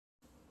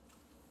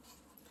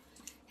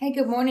Hey,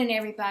 good morning,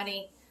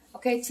 everybody.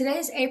 Okay, today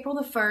is April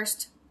the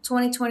 1st,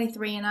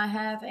 2023, and I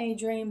have a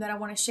dream that I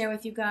want to share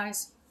with you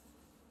guys.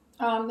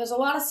 There's a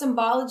lot of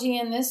symbology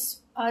in this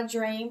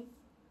dream,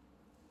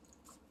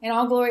 and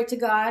all glory to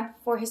God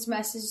for his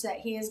message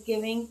that he is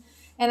giving.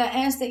 And I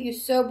ask that you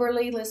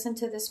soberly listen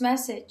to this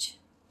message,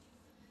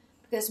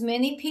 because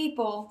many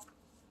people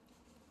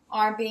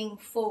are being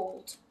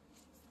fooled,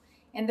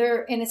 and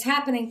it's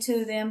happening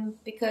to them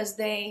because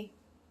they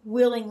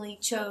willingly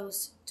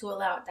chose to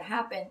allow it to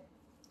happen.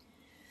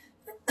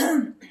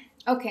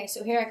 Okay,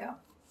 so here I go.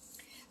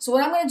 So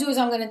what I'm going to do is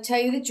I'm going to tell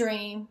you the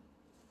dream,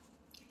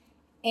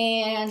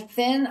 and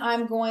then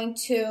I'm going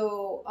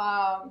to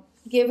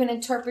give an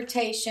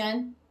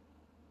interpretation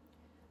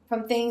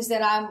from things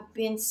that I've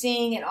been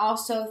seeing, and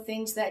also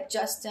things that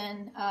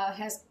Justin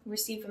has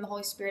received from the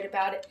Holy Spirit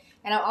about it.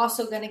 And I'm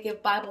also going to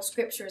give Bible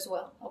scripture as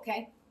well,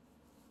 okay?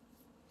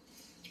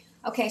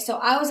 Okay, so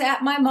I was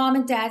at my mom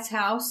and dad's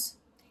house,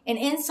 and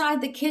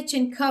inside the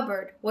kitchen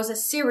cupboard was a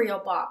cereal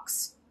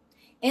box.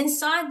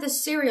 Inside the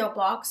cereal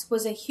box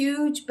was a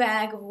huge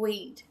bag of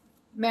weed,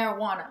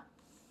 marijuana.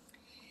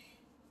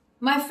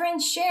 My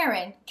friend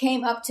Sharon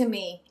came up to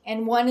me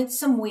and wanted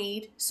some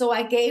weed, so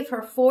I gave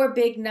her 4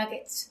 big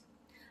nuggets.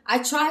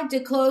 I tried to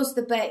close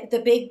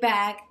the big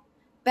bag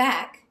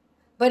back,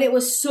 but it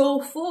was so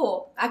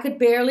full I could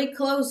barely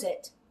close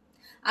it.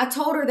 I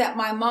told her that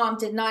my mom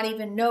did not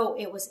even know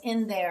it was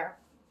in there.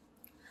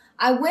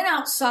 I went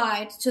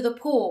outside to the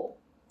pool.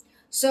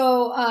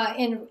 So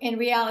in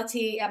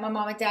reality, at my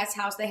mom and dad's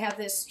house, they have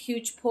this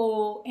huge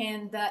pool,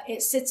 and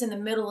it sits in the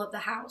middle of the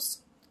house.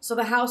 So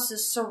the house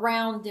is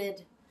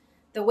surrounded.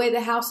 The way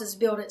the house is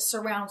built, it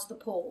surrounds the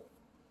pool.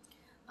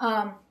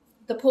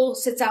 The pool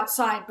sits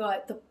outside,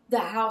 but the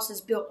house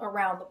is built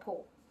around the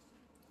pool.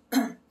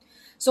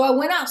 So I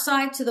went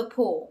outside to the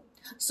pool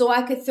so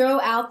I could throw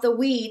out the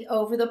weed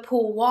over the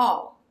pool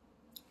wall.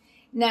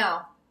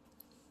 Now,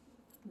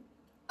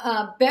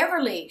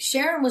 Beverly,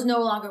 Sharon was no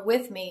longer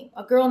with me.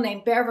 A girl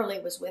named Beverly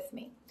was with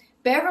me.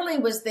 Beverly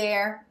was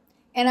there,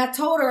 and I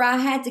told her I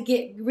had to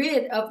get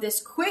rid of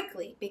this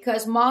quickly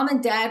because mom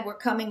and dad were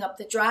coming up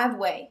the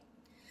driveway.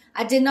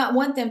 I did not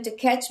want them to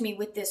catch me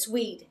with this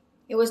weed.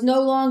 It was no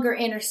longer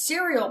in a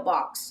cereal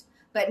box,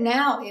 but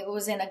now it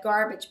was in a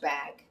garbage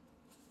bag.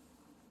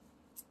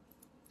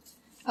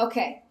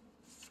 Okay,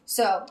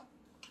 so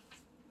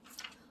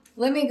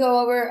let me go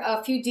over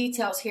a few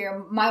details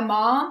here. My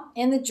mom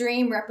in the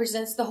dream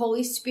represents the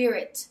Holy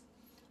Spirit.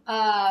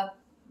 My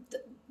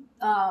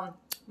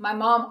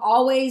mom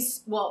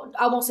always, well,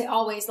 I won't say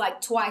always,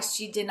 like twice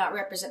she did not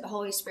represent the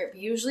Holy Spirit.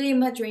 But usually in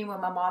my dream when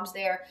my mom's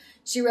there,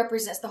 she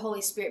represents the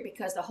Holy Spirit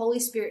because the Holy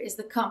Spirit is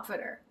the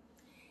comforter.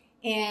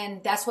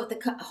 And that's what the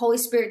Holy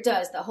Spirit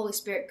does. The Holy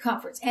Spirit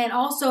comforts. And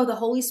also the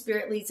Holy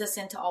Spirit leads us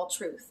into all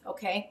truth,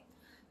 okay?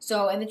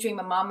 So in the dream,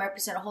 my mom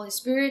represented the Holy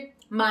Spirit.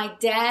 My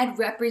dad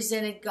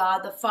represented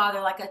God the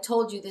Father. Like I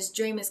told you, this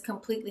dream is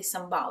completely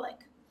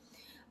symbolic.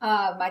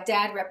 My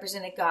dad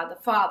represented God the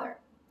Father.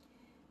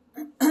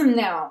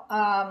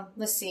 Now,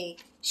 let's see.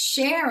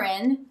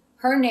 Sharon,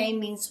 her name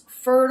means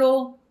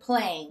fertile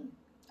plain.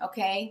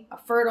 Okay? A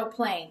fertile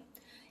plain.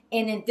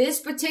 And in this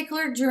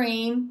particular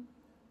dream,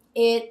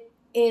 it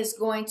is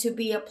going to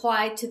be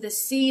applied to the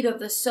seed of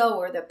the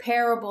sower, the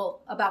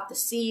parable about the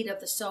seed of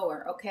the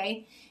sower.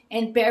 Okay?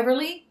 And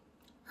Beverly,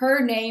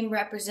 her name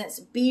represents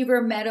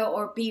beaver meadow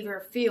or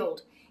beaver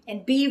field.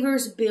 And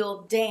beavers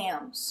build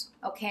dams.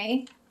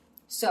 Okay?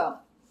 So,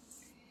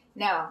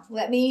 now,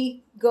 let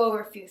me go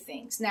over a few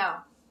things.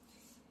 Now,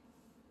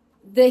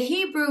 the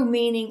Hebrew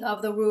meaning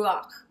of the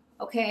ruach,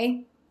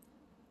 okay?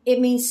 It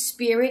means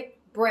spirit,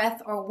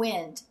 breath, or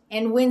wind.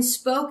 And when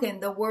spoken,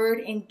 the word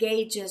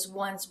engages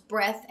one's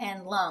breath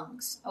and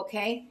lungs,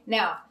 okay?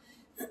 Now,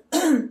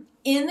 in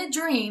the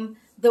dream,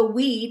 the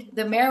weed,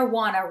 the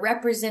marijuana,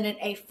 represented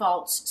a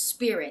false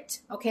spirit,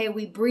 okay?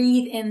 We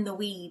breathe in the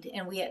weed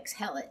and we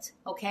exhale it,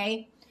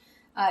 okay?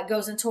 It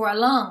goes into our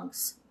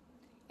lungs.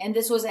 And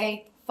this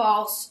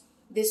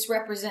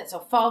represents a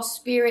false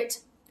spirit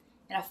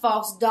and a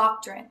false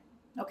doctrine,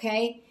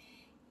 okay?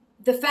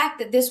 The fact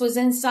that this was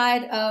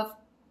inside of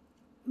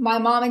my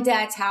mom and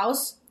dad's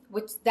house,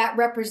 which that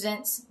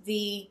represents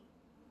the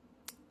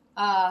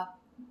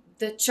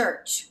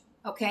church,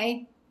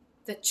 okay?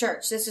 The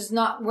church. This is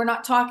not, we're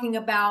not talking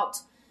about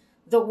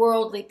the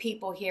worldly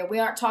people here. We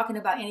aren't talking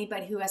about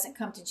anybody who hasn't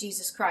come to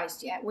Jesus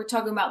Christ yet. We're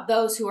talking about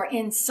those who are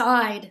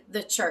inside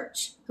the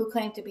church, who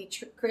claim to be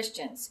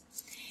Christians.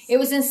 It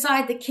was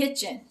inside the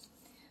kitchen.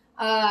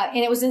 And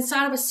it was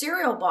inside of a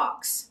cereal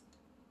box.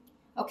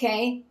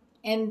 Okay?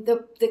 And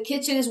the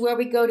kitchen is where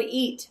we go to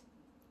eat.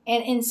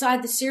 And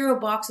inside the cereal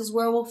box is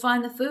where we'll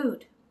find the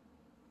food.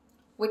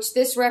 Which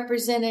this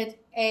represented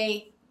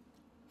a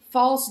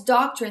false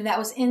doctrine that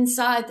was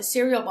inside the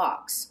cereal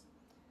box.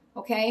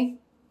 Okay?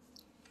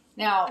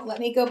 Now, let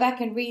me go back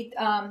and read.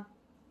 I'm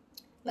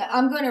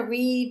going to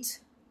read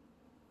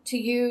to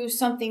you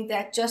something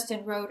that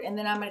Justin wrote, and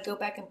then I'm going to go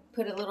back and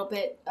put a little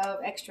bit of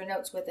extra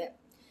notes with it.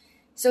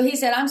 So he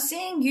said, I'm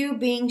seeing you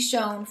being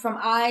shown from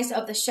eyes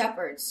of the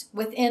shepherds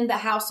within the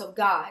house of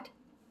God.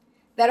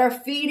 that are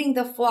feeding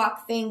the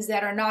flock things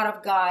that are not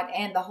of God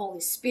and the Holy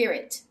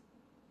Spirit.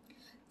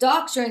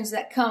 Doctrines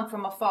that come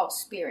from a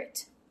false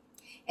spirit.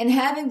 And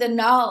having the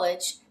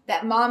knowledge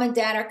that mom and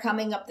dad are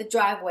coming up the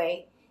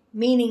driveway,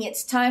 meaning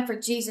it's time for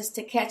Jesus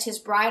to catch his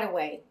bride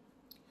away.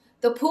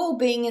 The pool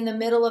being in the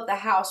middle of the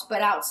house,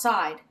 but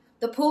outside.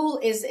 The pool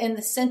is in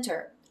the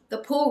center. The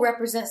pool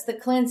represents the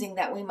cleansing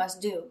that we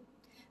must do.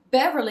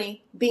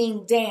 Beverly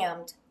being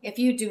damned if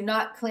you do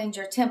not cleanse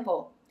your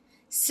temple.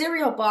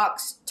 Cereal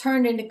box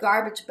turned into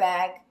garbage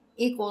bag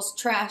equals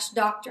trash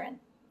doctrine.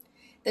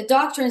 The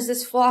doctrines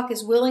this flock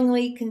is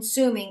willingly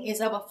consuming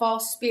is of a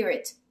false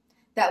spirit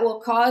that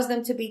will cause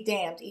them to be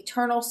damned,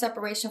 eternal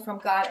separation from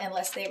God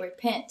unless they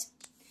repent.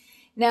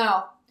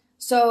 Now,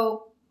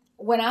 so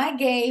when I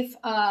gave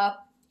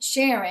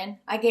Sharon,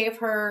 I gave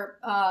her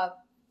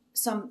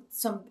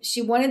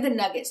she wanted the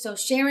nuggets. So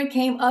Sharon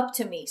came up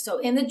to me. So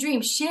in the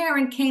dream,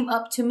 Sharon came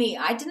up to me.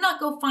 I did not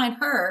go find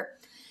her.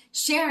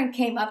 Sharon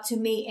came up to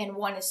me and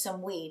wanted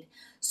some weed.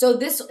 So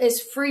this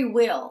is free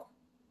will.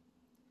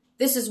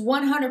 This is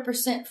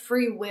 100%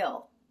 free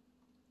will.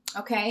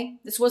 Okay?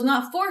 This was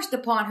not forced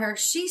upon her.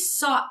 She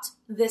sought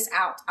this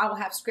out. I will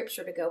have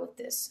scripture to go with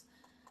this.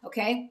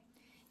 Okay?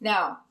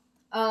 Now,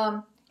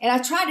 and I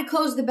tried to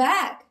close the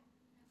bag,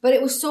 but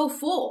it was so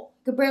full,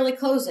 I could barely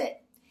close it.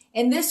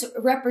 And this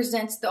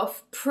represents the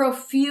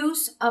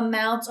profuse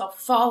amounts of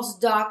false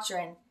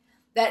doctrine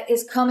that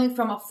is coming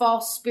from a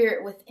false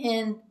spirit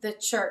within the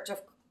church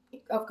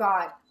of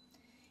God.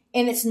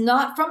 And it's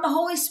not from the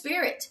Holy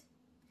Spirit.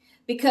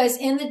 Because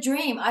in the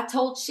dream, I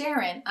told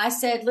Sharon, I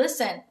said,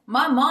 listen,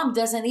 my mom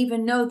doesn't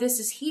even know this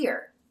is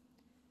here.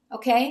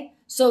 Okay?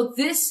 So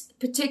this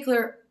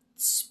particular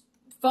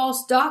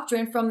false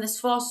doctrine from this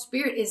false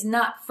spirit is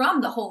not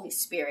from the Holy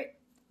Spirit.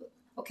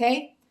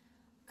 Okay?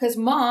 Because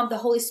mom, the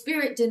Holy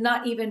Spirit, did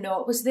not even know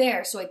it was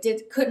there. So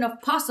it couldn't have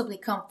possibly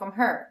come from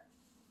her.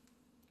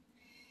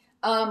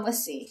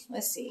 Let's see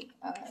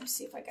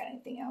if I got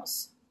anything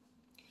else.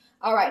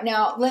 All right,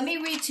 now let me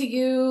read to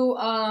you.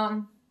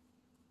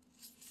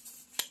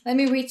 Let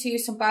me read to you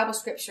some Bible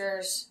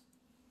scriptures.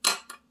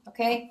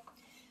 Okay,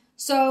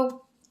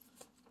 so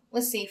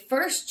let's see.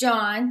 1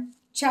 John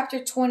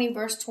chapter 20,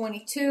 verse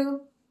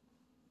 22.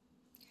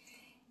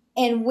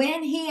 And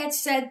when he had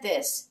said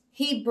this,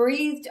 he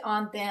breathed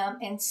on them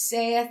and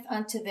saith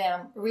unto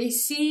them,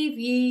 receive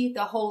ye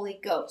the Holy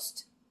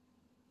Ghost.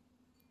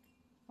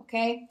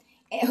 Okay,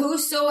 and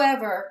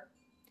whosoever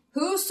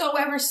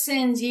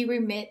sins ye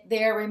remit,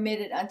 they are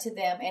remitted unto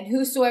them. And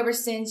whosoever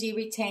sins ye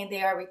retain,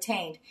 they are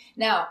retained.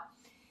 Now,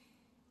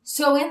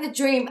 so in the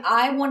dream,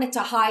 I wanted to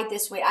hide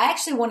this weight. I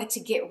actually wanted to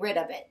get rid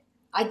of it.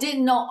 I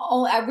didn't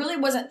know, I really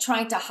wasn't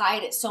trying to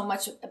hide it so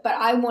much, but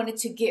I wanted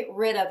to get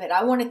rid of it.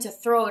 I wanted to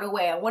throw it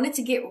away. I wanted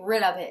to get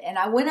rid of it. And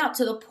I went out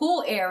to the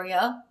pool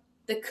area,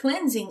 the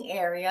cleansing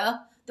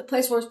area, the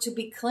place where it's to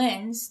be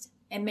cleansed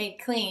and made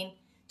clean,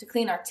 to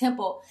clean our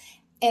temple.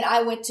 And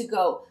I went to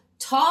go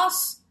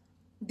toss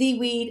the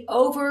weed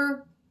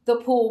over the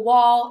pool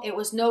wall. It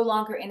was no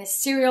longer in a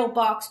cereal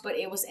box, but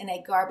it was in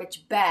a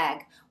garbage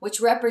bag, which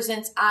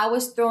represents I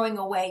was throwing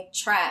away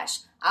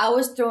trash. I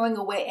was throwing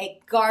away a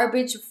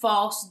garbage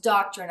false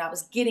doctrine. I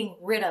was getting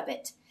rid of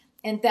it.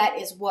 And that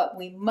is what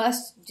we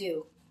must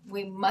do.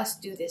 We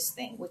must do this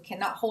thing. We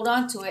cannot hold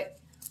on to it,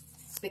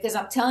 because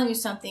I'm telling you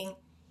something.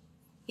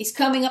 He's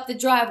coming up the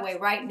driveway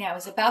right now.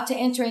 He's about to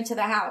enter into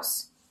the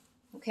house.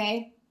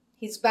 Okay?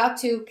 He's about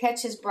to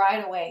catch his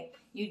bride away.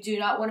 You do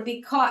not want to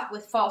be caught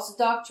with false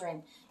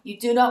doctrine. You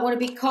do not want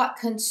to be caught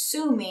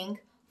consuming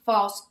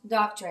false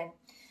doctrine.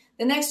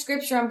 The next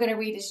scripture I'm going to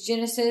read is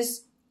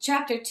Genesis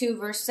chapter 2,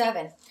 verse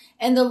 7.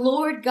 And the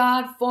Lord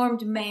God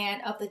formed man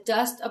of the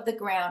dust of the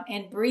ground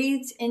and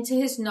breathed into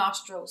his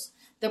nostrils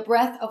the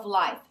breath of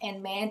life,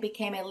 and man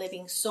became a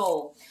living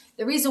soul.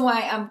 The reason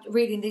why I'm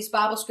reading these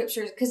Bible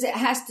scriptures is because it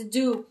has to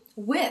do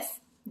with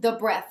the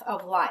breath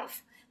of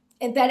life,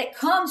 and that it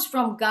comes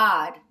from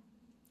God.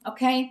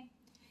 Okay?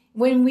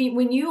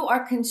 When you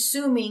are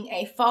consuming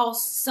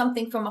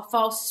something from a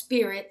false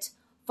spirit,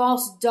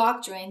 false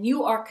doctrine,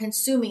 you are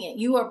consuming it.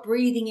 You are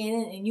breathing it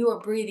in and you are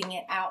breathing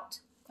it out.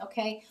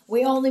 Okay?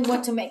 We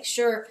want to make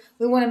sure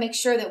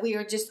that we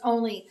are just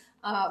only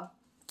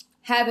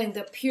having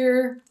the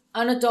pure,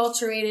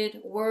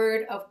 unadulterated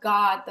word of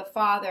God the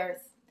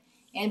Father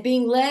and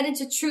being led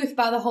into truth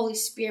by the Holy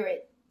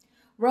Spirit.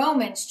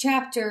 Romans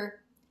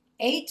chapter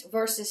 8,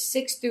 verses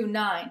 6 through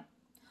 9.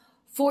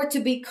 For to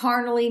be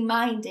carnally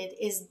minded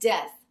is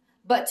death,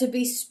 but to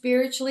be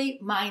spiritually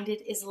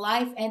minded is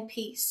life and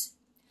peace.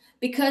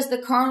 Because the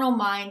carnal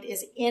mind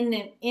is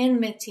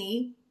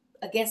enmity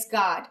against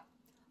God,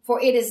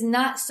 for it is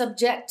not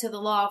subject to the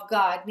law of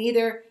God,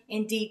 neither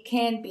indeed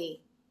can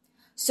be.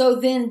 So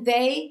then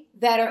they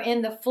that are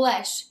in the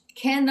flesh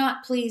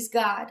cannot please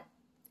God.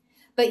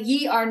 But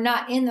ye are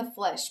not in the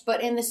flesh,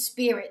 but in the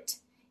Spirit,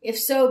 if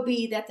so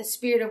be that the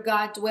Spirit of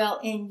God dwell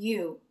in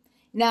you.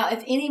 Now,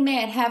 if any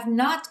man have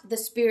not the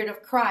Spirit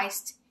of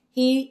Christ,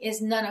 he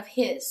is none of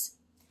his.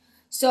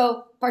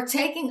 So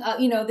partaking of,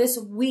 this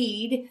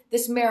weed,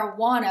 this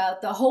marijuana,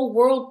 the whole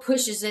world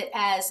pushes it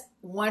as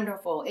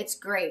wonderful. It's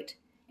great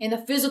in the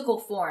physical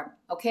form.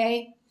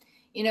 Okay.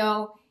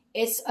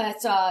 It's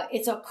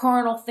a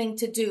carnal thing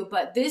to do,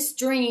 but this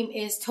dream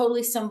is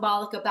totally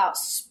symbolic about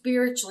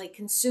spiritually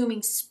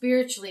consuming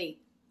spiritually.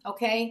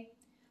 Okay.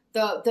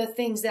 The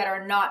things that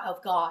are not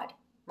of God.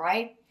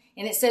 Right.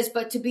 And it says,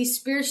 but to be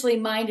spiritually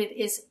minded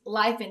is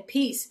life and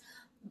peace.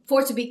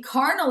 For to be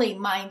carnally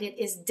minded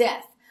is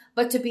death.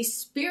 But to be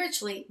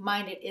spiritually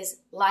minded is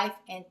life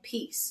and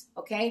peace,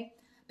 okay?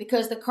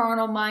 Because the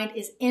carnal mind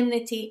is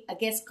enmity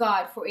against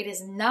God, for it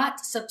is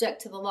not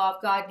subject to the law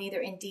of God, neither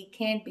indeed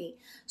can be.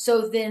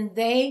 So then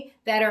they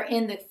that are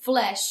in the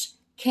flesh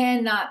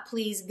cannot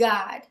please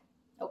God,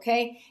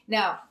 okay?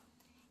 Now,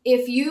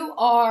 if you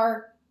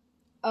are,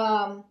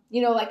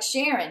 like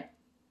Sharon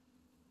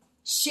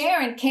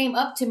came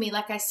up to me,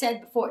 like I said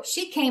before.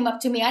 She came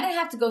up to me. I didn't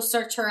have to go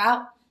search her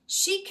out.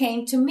 She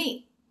came to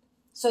me.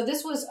 So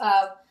this was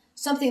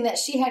something that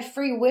she had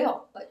free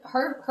will, but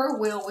her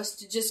will was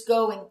to just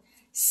go and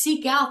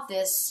seek out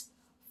this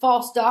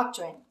false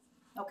doctrine.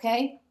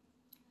 Okay?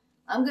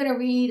 I'm going to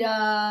read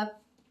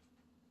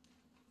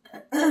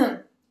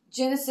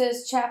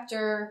Genesis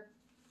chapter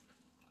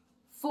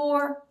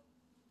 4,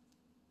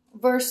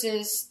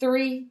 verses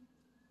 3.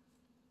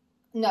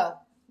 No,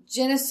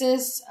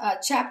 Genesis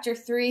chapter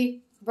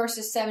 3,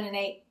 verses 7 and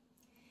 8.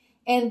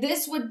 And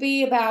this would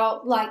be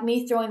about like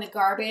me throwing the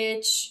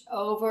garbage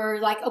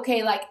over,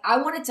 I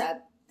wanted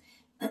to,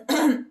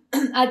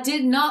 I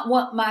did not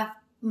want my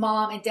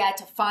mom and dad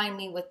to find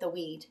me with the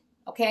weed.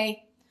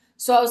 Okay.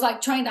 So I was like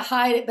trying to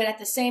hide it, but at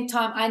the same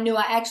time, I knew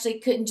I actually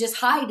couldn't just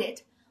hide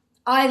it.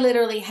 I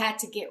literally had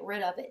to get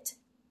rid of it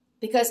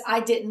because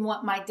I didn't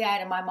want my dad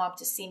and my mom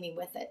to see me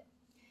with it.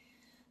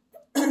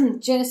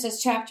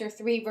 Genesis chapter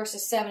 3,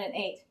 verses 7 and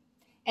 8.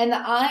 And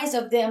the eyes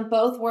of them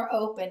both were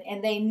open,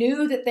 and they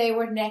knew that they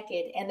were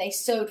naked, and they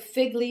sewed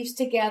fig leaves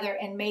together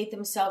and made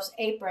themselves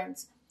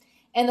aprons.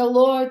 And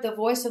the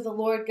voice of the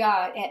Lord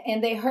God,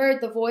 and they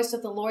heard the voice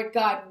of the Lord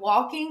God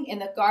walking in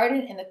the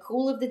garden in the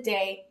cool of the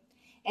day.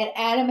 And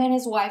Adam and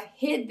his wife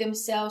hid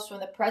themselves from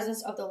the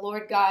presence of the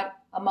Lord God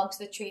amongst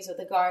the trees of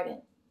the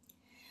garden.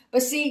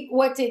 But see,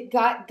 what did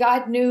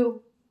God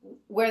knew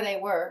where they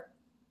were.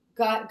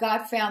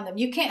 God found them.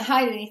 You can't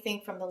hide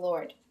anything from the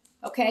Lord.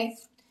 Okay?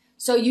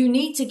 So you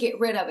need to get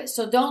rid of it.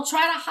 So don't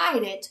try to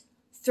hide it.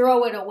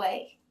 Throw it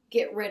away.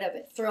 Get rid of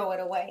it. Throw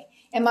it away.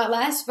 And my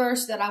last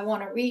verse that I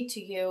want to read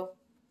to you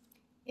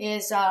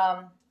is 2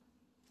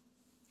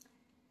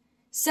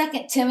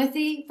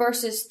 Timothy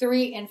verses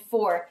 3 and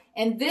 4.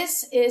 And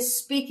this is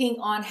speaking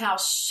on how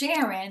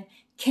Sharon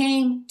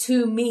came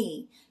to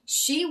me.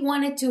 She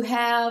wanted to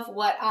have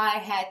what I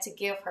had to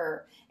give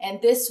her.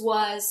 And this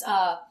was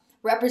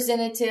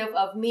representative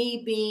of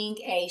me being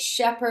a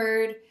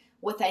shepherd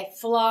with a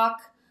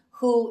flock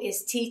who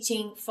is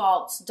teaching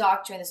false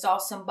doctrine. It's all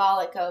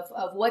symbolic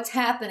of what's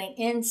happening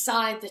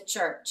inside the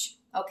church,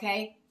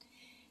 okay?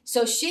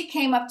 So she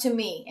came up to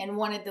me and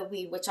wanted the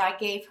weed, which I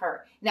gave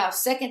her. Now,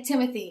 2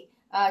 Timothy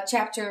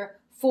chapter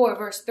 4,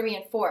 verse 3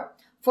 and 4.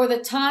 For the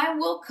time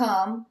will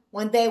come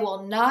when they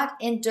will not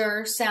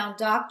endure sound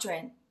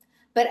doctrine,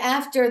 but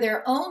after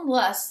their own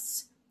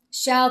lusts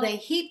shall they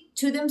heap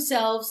to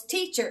themselves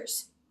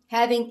teachers,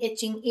 having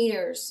itching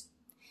ears.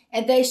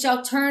 And they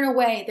shall turn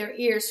away their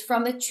ears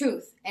from the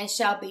truth, and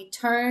shall be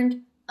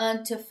turned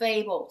unto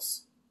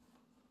fables.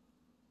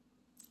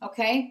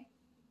 Okay?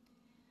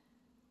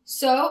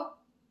 So,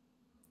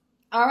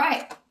 all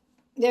right.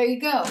 There you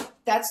go.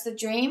 That's the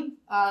dream.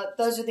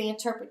 Those are the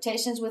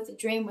interpretations with the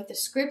dream, with the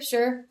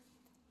scripture.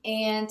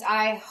 And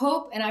I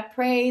hope and I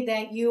pray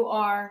that you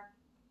are,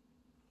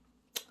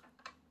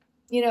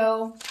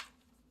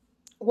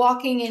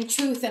 walking in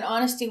truth and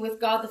honesty with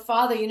God the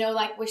Father.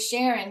 Like with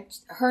Sharon,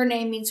 her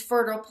name means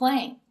fertile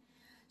plain.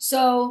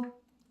 So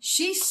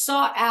she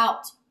sought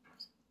out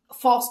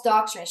false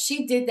doctrine.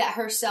 She did that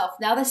herself.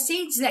 Now the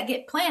seeds that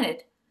get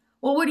planted,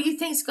 well, what do you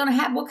think is going to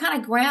happen? What kind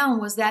of ground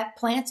was that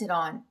planted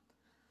on?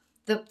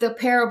 The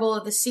parable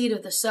of the seed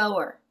of the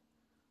sower.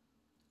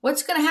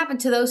 What's going to happen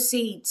to those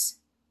seeds?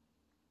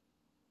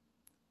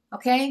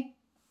 Okay?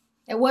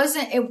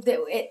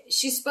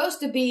 She's supposed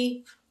to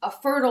be a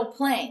fertile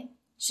plain.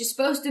 She's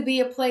supposed to be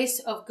a place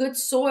of good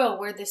soil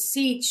where the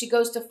seed, she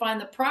goes to find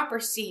the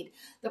proper seed.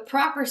 The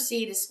proper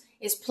seed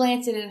is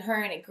planted in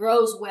her and it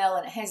grows well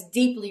and it has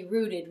deeply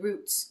rooted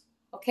roots.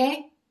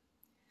 Okay?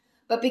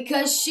 But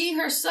because she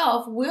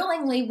herself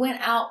willingly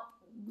went out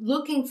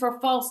looking for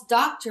false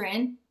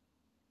doctrine,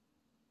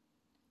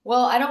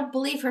 well, I don't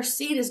believe her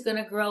seed is going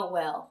to grow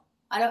well.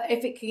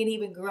 If it can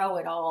even grow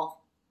at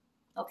all.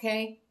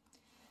 Okay?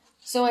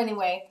 So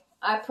anyway,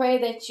 I pray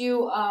that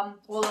you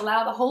will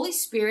allow the Holy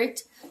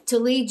Spirit to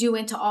lead you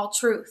into all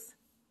truth.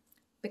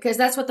 Because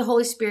that's what the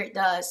Holy Spirit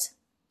does.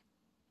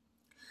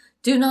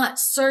 Do not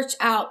search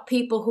out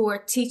people who are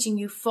teaching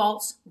you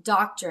false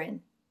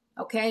doctrine.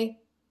 Okay?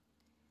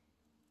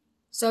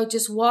 So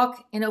just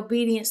walk in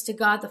obedience to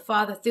God the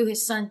Father through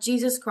His Son,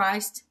 Jesus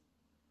Christ.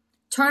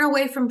 Turn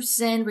away from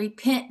sin.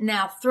 Repent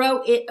now.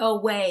 Throw it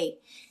away.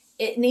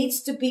 It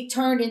needs to be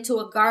turned into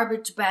a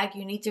garbage bag.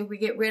 You need to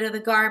get rid of the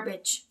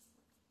garbage.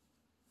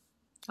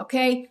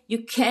 Okay?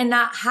 You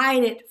cannot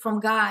hide it from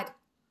God.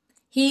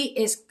 He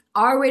is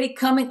already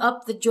coming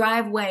up the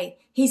driveway.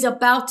 He's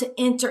about to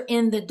enter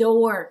in the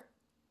door.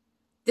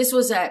 This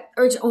was a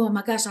urgent. Oh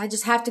my gosh, I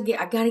got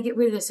to get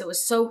rid of this. It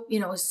was so,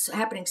 it was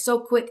happening so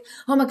quick.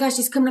 Oh my gosh,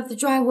 he's coming up the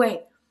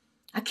driveway.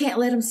 I can't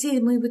let him see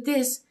me with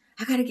this.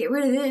 I got to get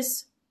rid of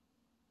this.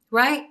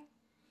 Right?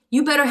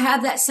 You better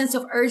have that sense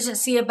of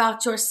urgency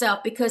about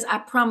yourself, because I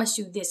promise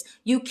you this,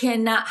 you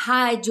cannot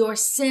hide your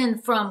sin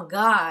from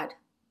God.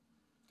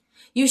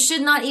 You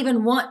should not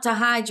even want to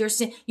hide your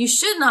sin. You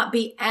should not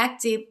be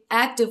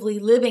actively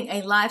living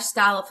a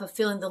lifestyle of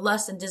fulfilling the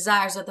lusts and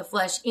desires of the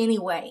flesh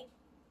anyway.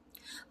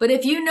 But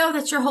if you know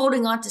that you're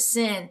holding on to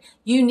sin,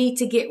 you need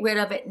to get rid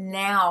of it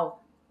now.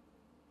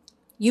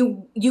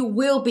 You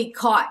will be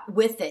caught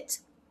with it.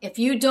 If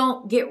you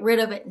don't get rid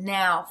of it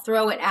now,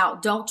 throw it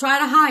out. Don't try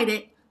to hide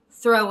it.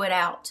 Throw it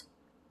out.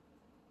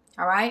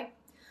 All right?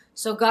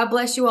 So God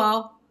bless you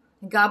all.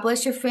 And God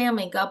bless your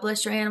family. God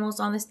bless your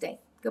animals on this day.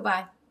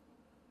 Goodbye.